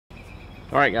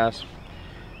Alright guys,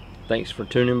 thanks for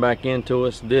tuning back into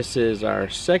us. This is our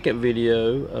second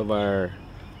video of our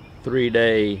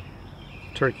 3-day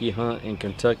turkey hunt in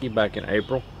Kentucky back in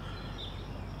April.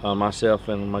 Myself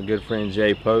and my good friend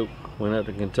Jay Pope went up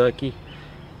to Kentucky.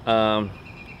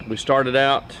 We started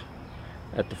out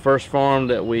at the first farm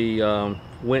that we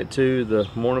went to the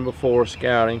morning before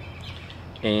scouting,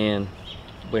 and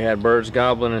we had birds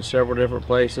gobbling in several different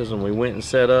places, and we went and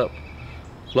set up.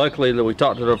 Luckily that we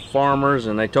talked to the farmers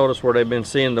and they told us where they've been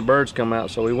seeing the birds come out,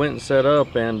 so we went and set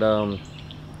up, and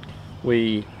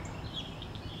we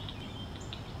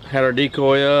had our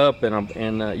decoy up,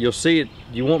 and you'll see it,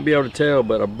 you won't be able to tell,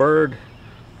 but a bird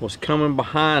was coming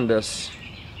behind us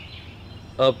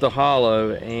up the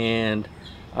hollow, and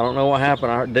I don't know what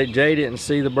happened. Jay didn't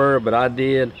see the bird, but I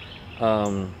did.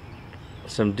 Some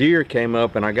deer came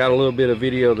up, and I got a little bit of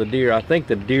video of the deer. I think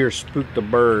the deer spooked the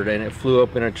bird, and it flew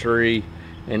up in a tree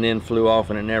and then flew off,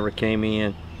 and it never came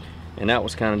in, and that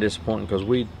was kind of disappointing because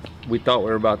we thought we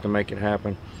were about to make it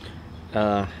happen.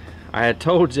 I had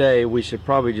told Jay we should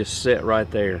probably just sit right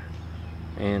there,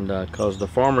 and because the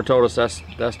farmer told us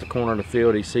that's the corner of the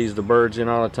field he sees the birds in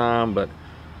all the time, but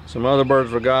some other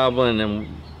birds were gobbling, and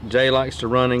Jay likes to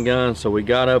run and gun, so we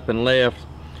got up and left.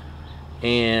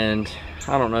 And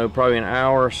I don't know, probably an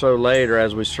hour or so later,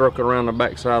 as we circled around the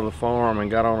backside of the farm and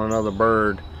got on another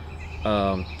bird,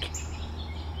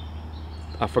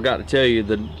 I forgot to tell you,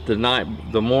 the night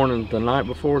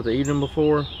before, the evening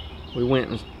before, we went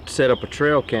and set up a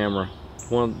trail camera.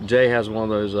 Jay has one of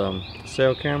those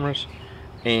cell cameras,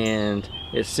 and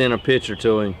it sent a picture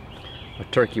to him. A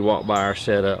turkey walked by our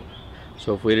setup.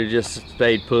 So if we'd have just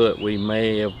stayed put, we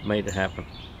may have made it happen.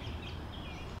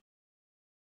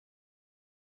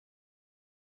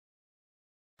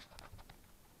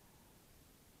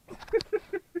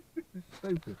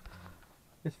 Stupid.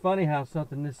 It's funny how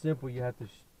something this simple you have to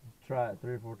try it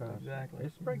 3 or 4 times. Exactly.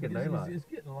 It's breaking daylight. It's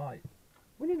getting light.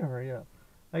 We need to hurry up.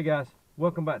 Hey guys,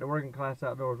 welcome back to Working Class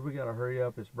Outdoors. We gotta hurry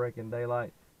up. It's breaking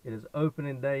daylight. It is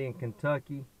opening day in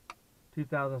Kentucky,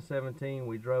 2017.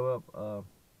 We drove up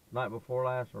night before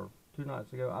last, or 2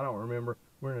 nights ago. I don't remember.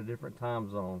 We're in a different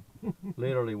time zone.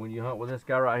 Literally, when you hunt with this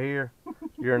guy right here,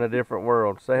 you're in a different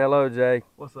world. Say hello, Jay.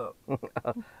 What's up?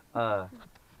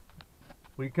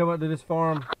 We come up to this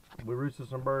farm. We roosted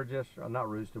some birds yesterday. Not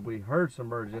roosted. We heard some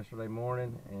birds yesterday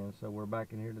morning, and so we're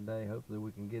back in here today. Hopefully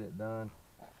we can get it done.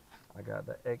 I got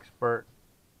the expert.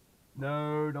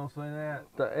 No, don't say that.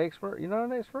 The expert? You're not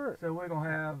an expert. So we're going to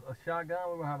have a shotgun,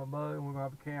 we're going to have a bow, and we're going to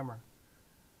have a camera.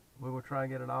 We will try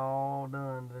and get it all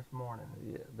done this morning.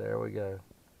 Yeah, there we go.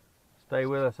 Stay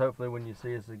with us. Hopefully when you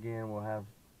see us again, we'll have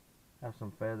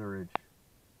some featherage.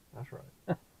 That's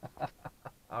right.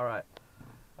 All right.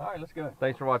 All right, let's go.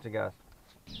 Thanks for watching, guys.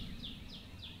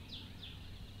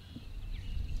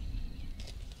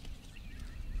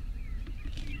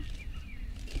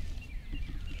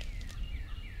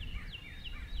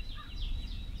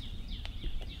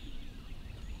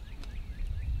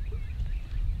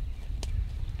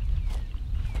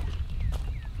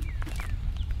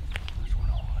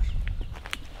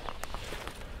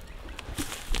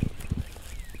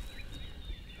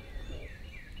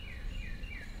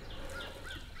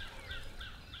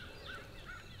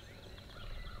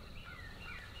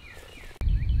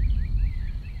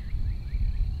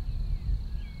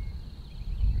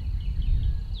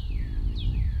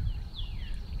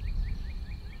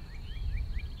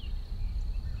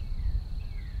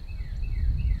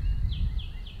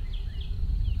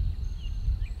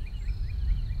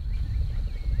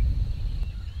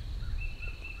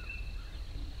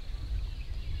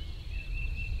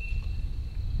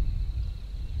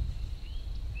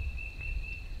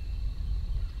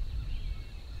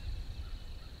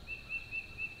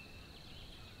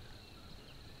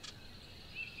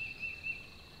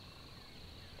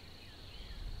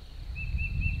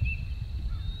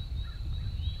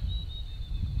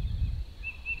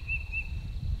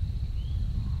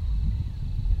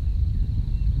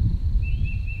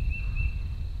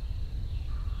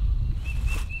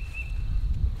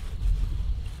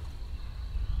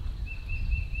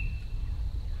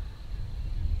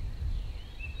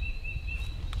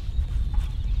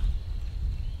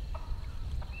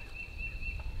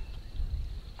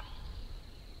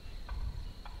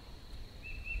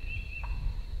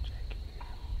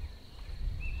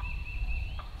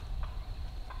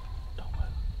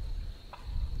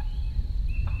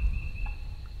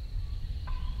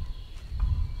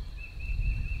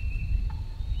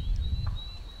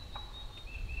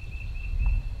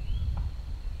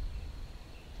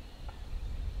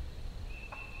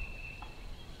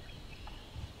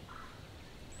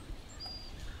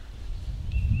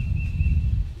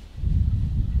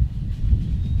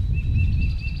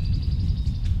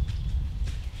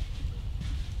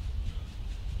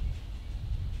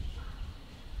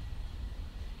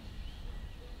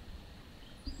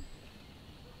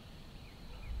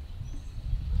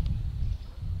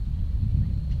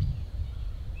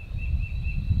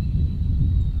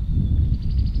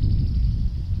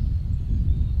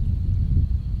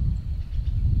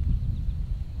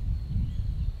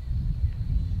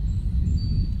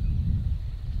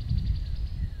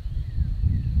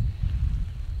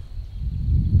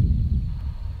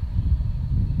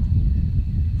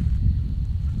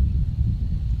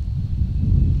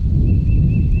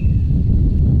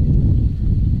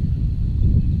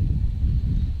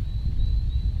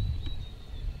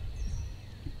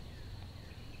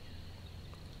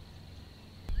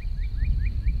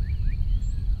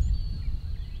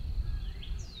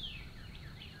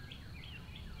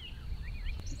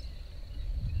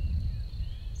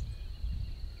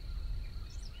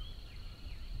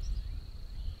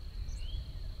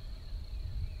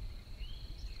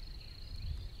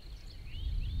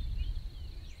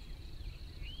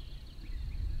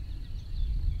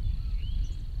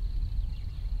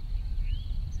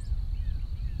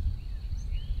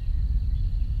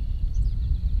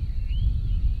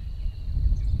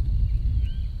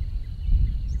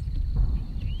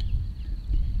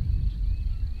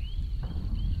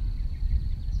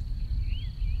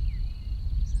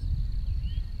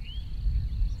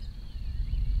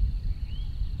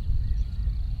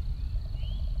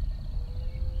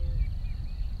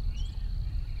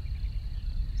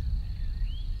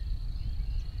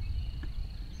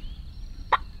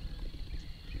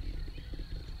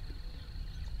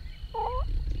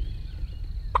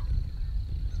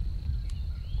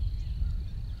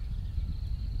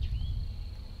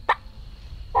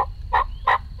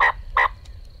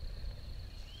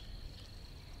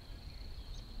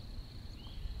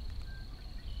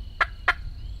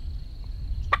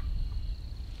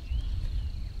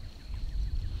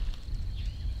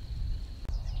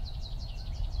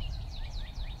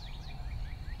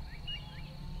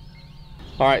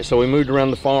 All right, so we moved around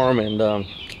the farm and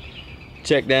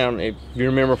checked down. If you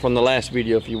remember from the last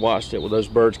video, if you watched it, well, those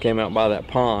birds came out by that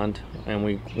pond, and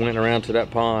we went around to that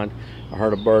pond. I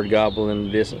heard a bird gobble in the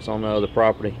distance on the other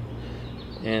property,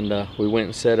 and we went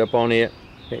and set up on it.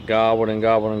 It gobbled and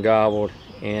gobbled and gobbled,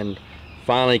 and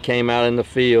finally came out in the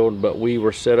field, but we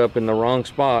were set up in the wrong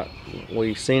spot.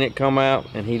 We seen it come out,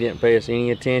 and he didn't pay us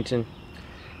any attention,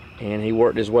 and he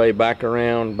worked his way back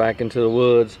around, back into the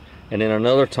woods, and then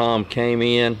another tom came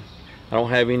in. I don't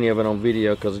have any of it on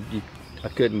video because I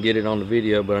couldn't get it on the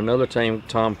video, but another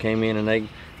tom came in, and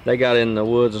they got in the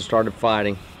woods and started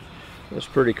fighting. It was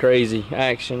pretty crazy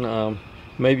action.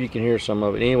 Maybe you can hear some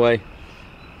of it. Anyway,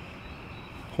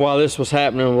 while this was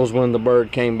happening was when the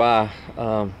bird came by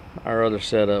our other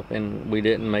setup, and we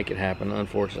didn't make it happen,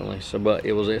 unfortunately. So, but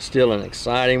it's still an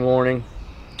exciting morning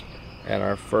at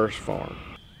our first farm.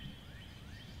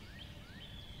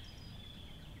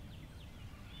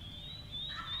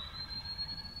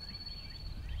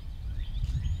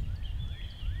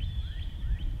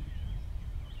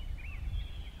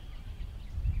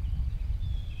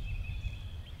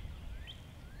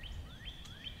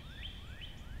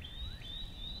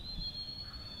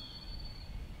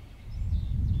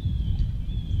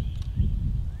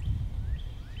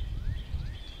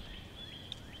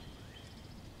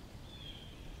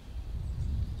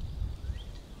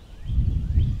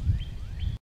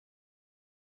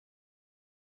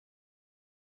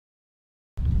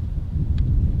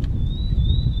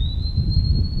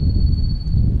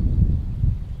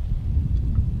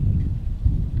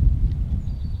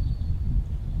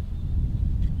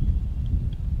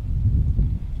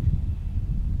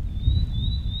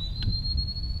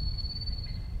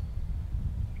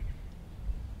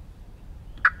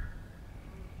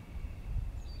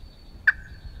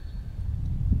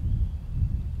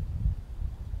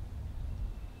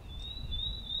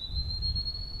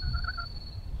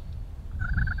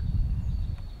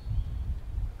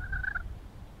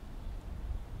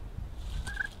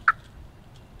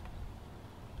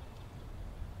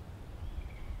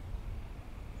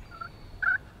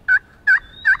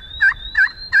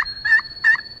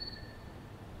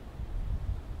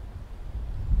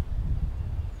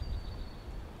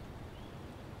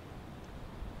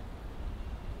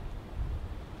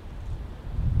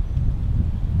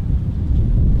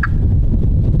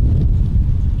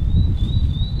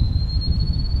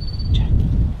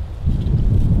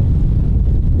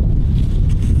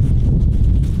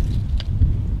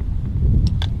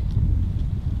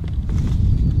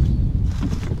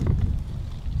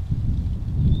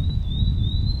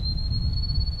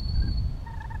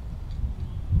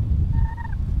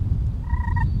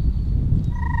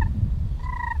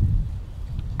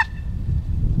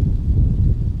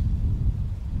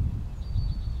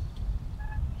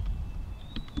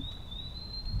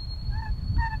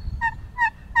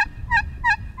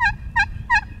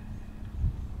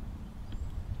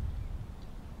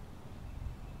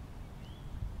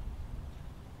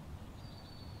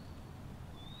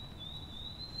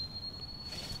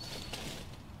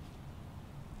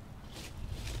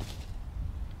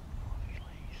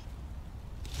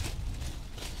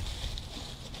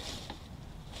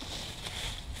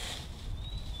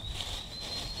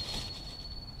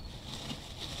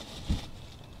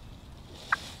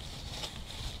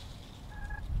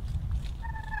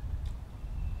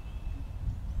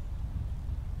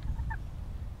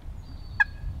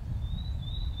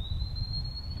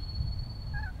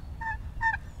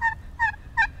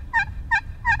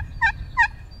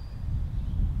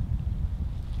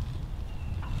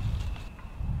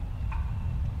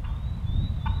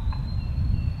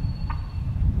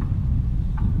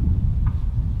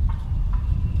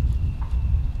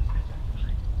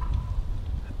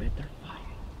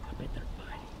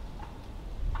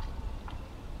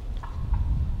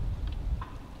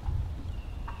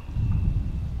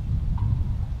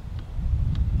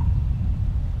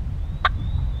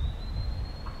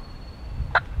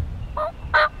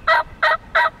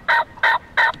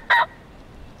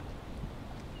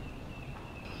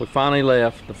 We finally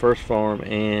left the first farm,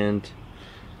 and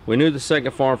we knew the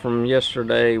second farm from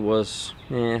yesterday was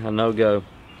a no-go.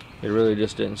 It really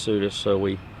just didn't suit us, so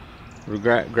we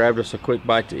grabbed us a quick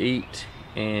bite to eat,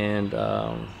 and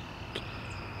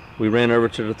we ran over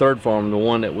to the third farm, the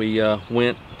one that we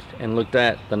went and looked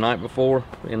at the night before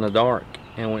in the dark,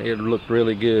 and it looked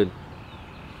really good.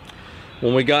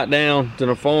 When we got down to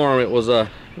the farm, it was a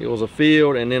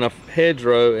field, and then a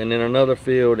hedgerow, and then another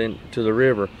field into the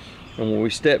river. And when we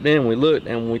stepped in, we looked,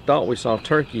 and we thought we saw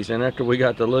turkeys, and after we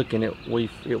got to looking,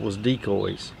 it was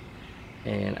decoys.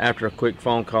 And after a quick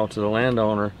phone call to the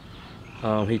landowner,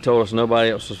 He told us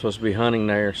nobody else was supposed to be hunting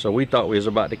there, so we thought we was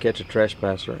about to catch a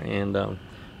trespasser. And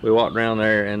we walked around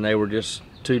there, and they were just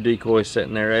 2 decoys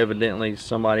sitting there. Evidently,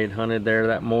 somebody had hunted there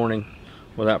that morning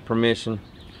without permission.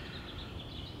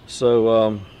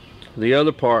 So the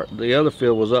other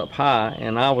field was up high,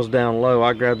 and I was down low.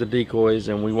 I grabbed the decoys,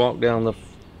 and we walked down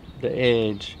the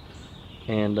edge,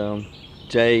 and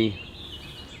Jay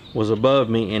was above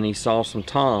me, and he saw some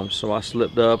toms. So I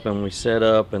slipped up, and we set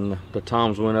up, and the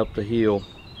toms went up the hill,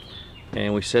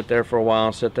 and we sat there for a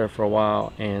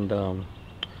while, and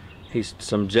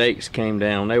some jakes came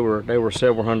down. They were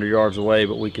several hundred yards away,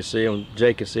 but we could see them.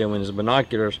 Jay could see them in his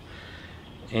binoculars,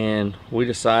 and we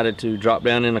decided to drop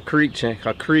down in a creek,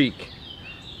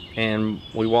 and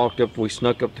we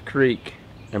snuck up the creek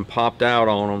and popped out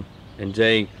on them. And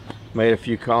Jay made a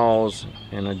few calls,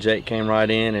 and a jake came right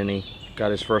in, and he got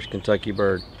his first Kentucky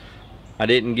bird.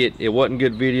 It wasn't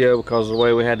good video because of the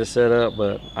way we had to set up,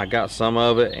 but I got some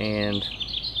of it, and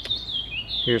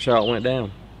here's how it went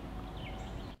down.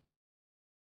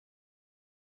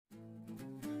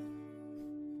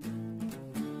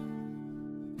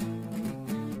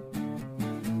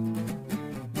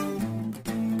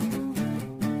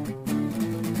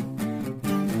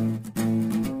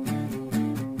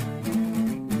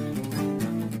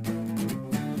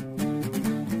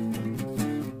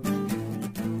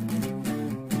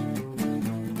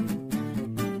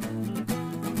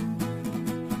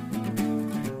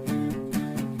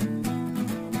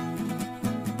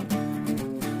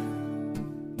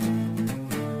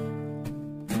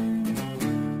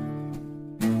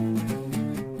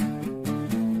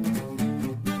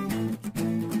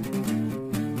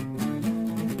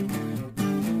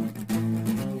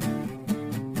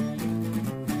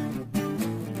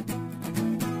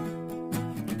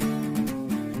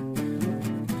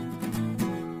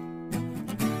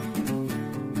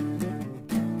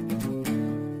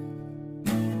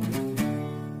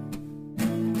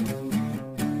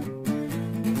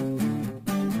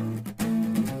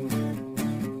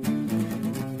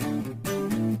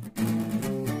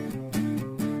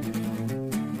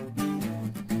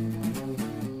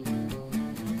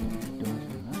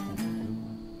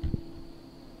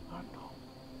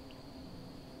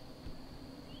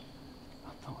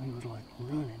 He was like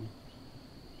running,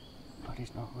 but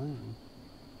he's not moving.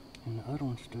 And the other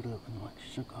one stood up and like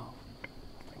shook off.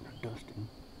 I think they're dusting.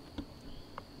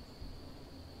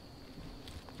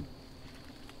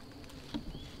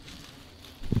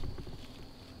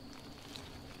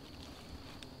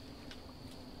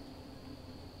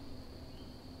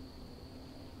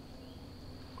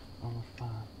 Almost 5.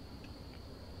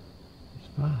 It's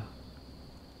 5.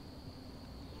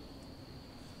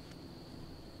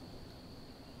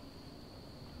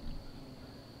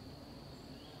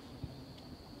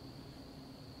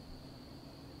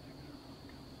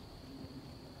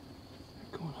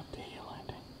 Going up the hill, ain't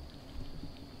they?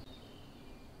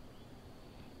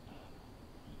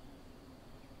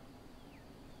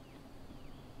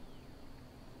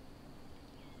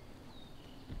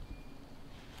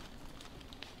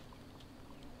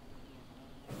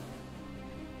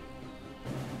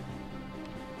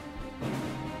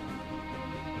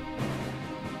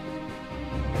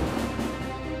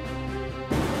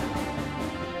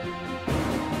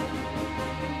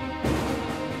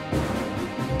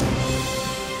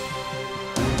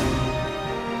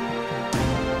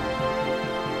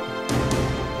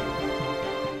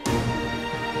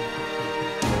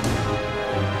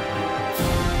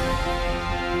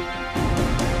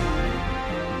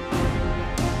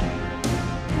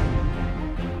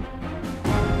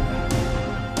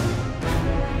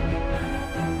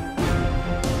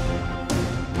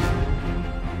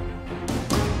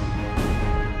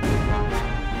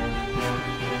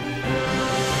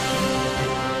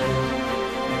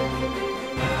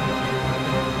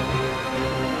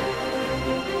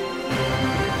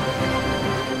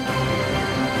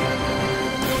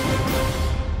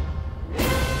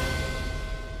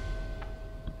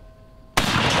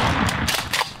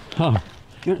 Oh,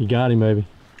 you got him, baby.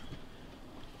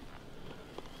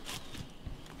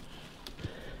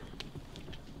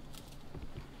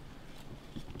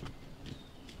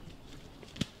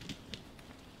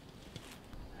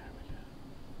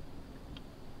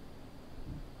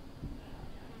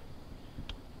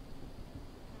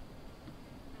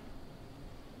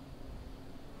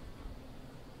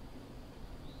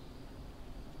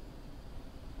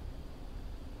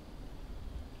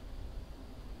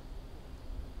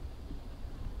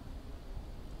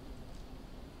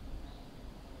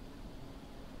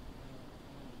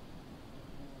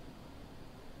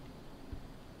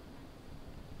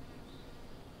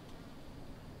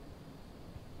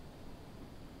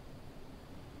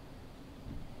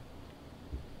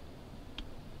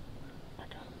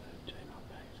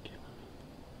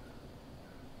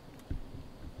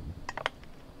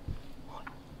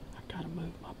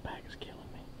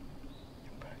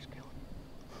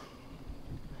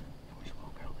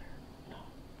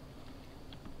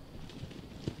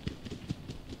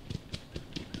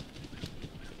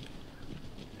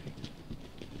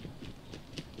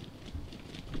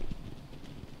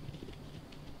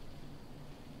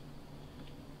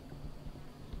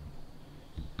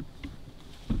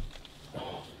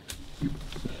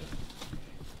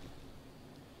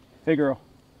 Hey, girl.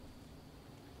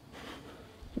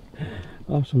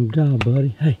 Awesome job, buddy.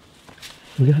 Hey,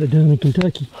 we got it done in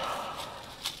Kentucky.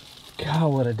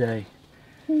 God, what a day.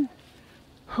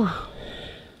 I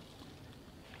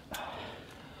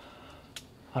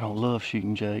don't love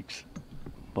shooting jakes,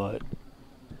 but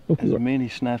as many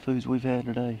snafus we've had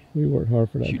today. We worked hard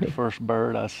for that. Shoot the first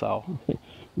bird I saw.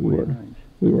 we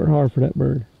worked hard for that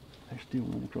bird. They're still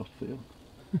running across the field.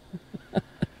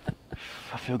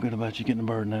 I feel good about you getting a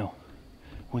bird now.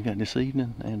 We got this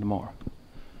evening and tomorrow.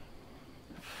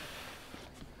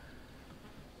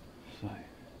 So,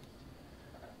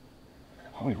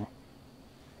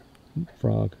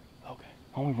 Frog. Okay.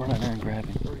 Why don't we run out there and grab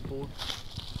him? 34.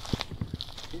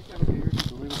 He's got a beard.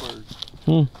 He's a legal bird.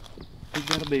 He's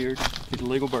got a beard. He's a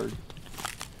legal bird.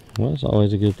 Well, that's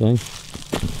always a good thing.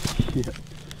 Yeah.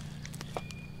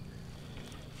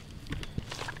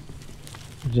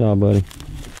 Good job, buddy.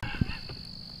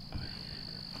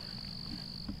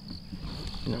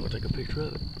 Now we'll take a picture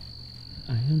of it.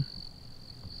 I am.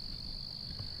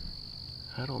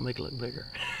 How do I make it look bigger?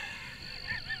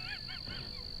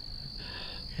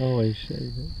 Always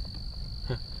shave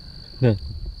it.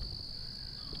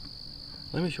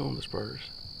 Let me show them the spurs.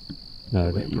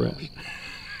 No, They're impressed.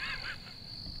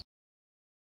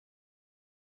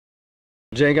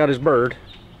 Jay got his bird,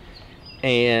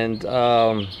 and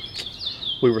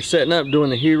we were setting up doing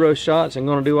the hero shots and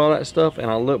going to do all that stuff, and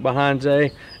I looked behind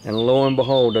Jay, and lo and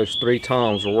behold, those 3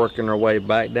 toms were working their way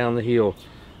back down the hill.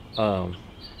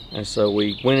 And so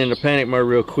we went into panic mode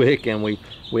real quick, and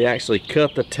we actually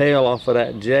cut the tail off of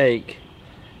that jake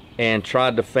and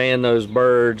tried to fan those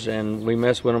birds, and we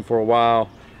messed with them for a while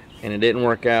and it didn't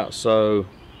work out. So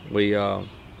we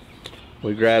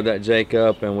grabbed that jake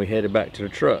up and we headed back to the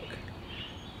truck.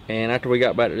 And after we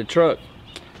got back to the truck,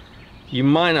 you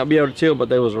might not be able to tell, but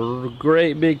there was a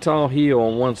great big tall hill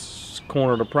on one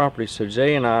corner of the property. So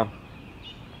Jay and I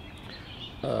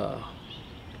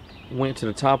went to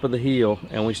the top of the hill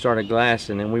and we started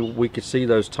glassing, and we could see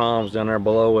those toms down there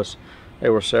below us. They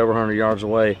were several hundred yards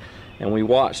away, and we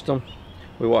watched them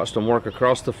work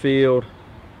across the field.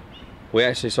 We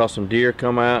actually saw some deer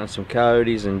come out and some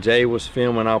coyotes, and Jay was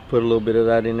filming. I'll put a little bit of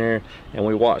that in there, and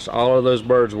we watched all of those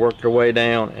birds work their way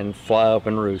down and fly up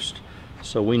and roost.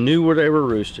 So we knew where they were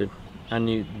roosted. I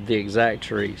knew the exact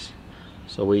trees.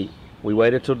 So we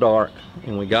waited till dark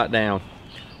and we got down,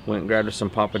 went and grabbed us some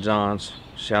Papa John's.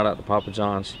 Shout out to Papa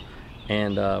John's.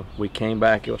 And we came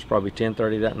back. It was probably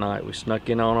 10:30 that night. We snuck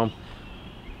in on them.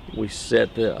 We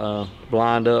set the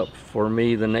blind up for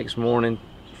me the next morning,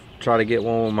 try to get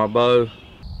one with my bow.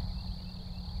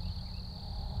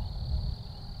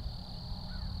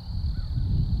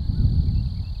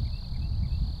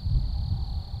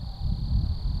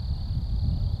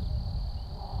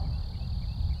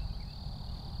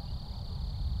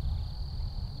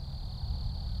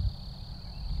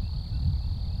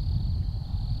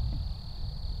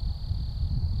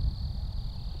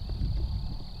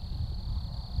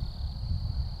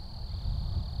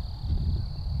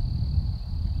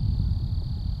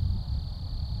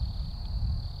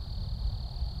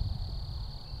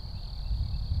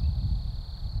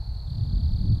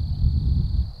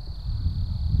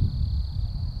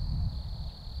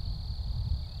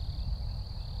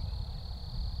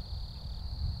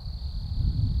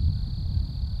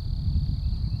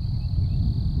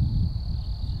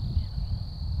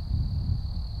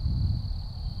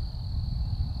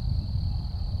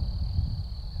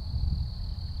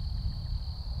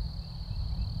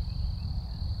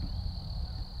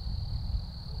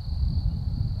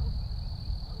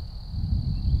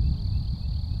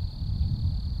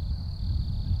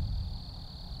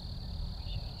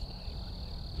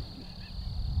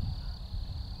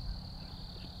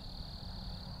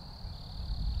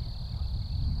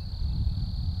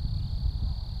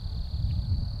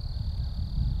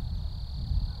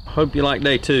 Hope you like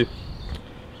day 2.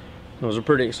 It was a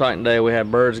pretty exciting day. We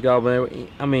had birds gobbling.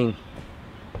 I mean,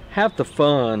 half the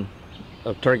fun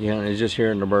of turkey hunting is just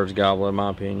hearing the birds gobble, in my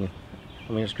opinion.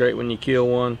 I mean, it's great when you kill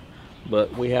one,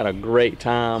 but we had a great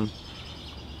time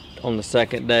on the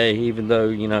second day, even though,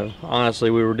 you know, honestly,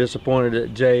 we were disappointed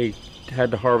that Jay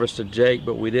had to harvest a jake,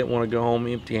 but we didn't want to go home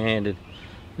empty-handed.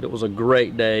 But it was a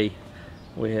great day.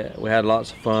 We had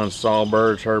lots of fun, saw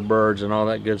birds, heard birds, and all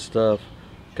that good stuff.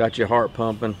 Got your heart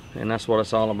pumping, and that's what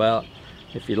it's all about.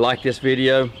 If you like this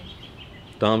video,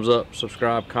 thumbs up,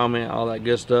 subscribe, comment, all that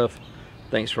good stuff.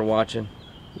 Thanks for watching.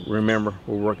 Remember,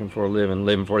 we're working for a living,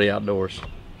 living for the outdoors.